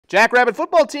Jackrabbit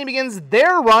football team begins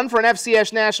their run for an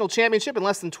FCS national championship in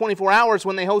less than 24 hours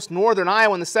when they host Northern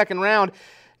Iowa in the second round.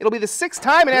 It'll be the sixth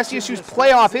time in SDSU's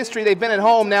playoff history they've been at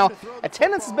home. Now,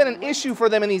 attendance has been an issue for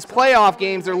them in these playoff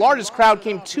games. Their largest crowd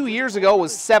came 2 years ago,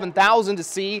 was 7,000 to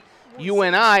see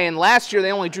UNI, and last year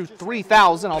they only drew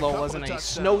 3,000, although it wasn't a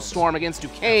snowstorm against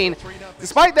Duquesne.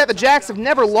 Despite that, the Jacks have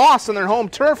never lost on their home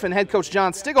turf, and head coach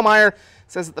John Stiglmeyer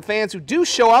says that the fans who do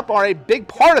show up are a big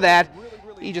part of that.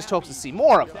 He just hopes to see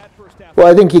more of them. Well,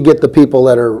 I think you get the people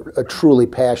that are truly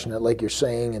passionate, like you're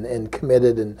saying, and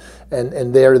committed,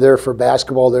 and they're there for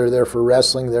basketball, they're there for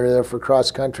wrestling, they're there for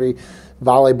cross country,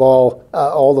 volleyball,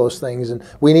 all those things, and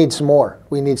we need some more.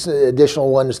 We need some additional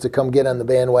ones to come get on the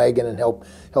bandwagon and help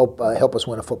us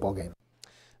win a football game.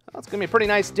 Well, it's going to be a pretty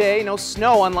nice day. No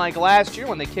snow, unlike last year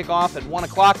when they kick off at 1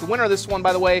 o'clock. The winner of this one,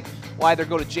 by the way, will either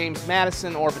go to James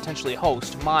Madison or potentially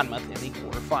host Monmouth in the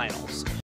quarterfinals.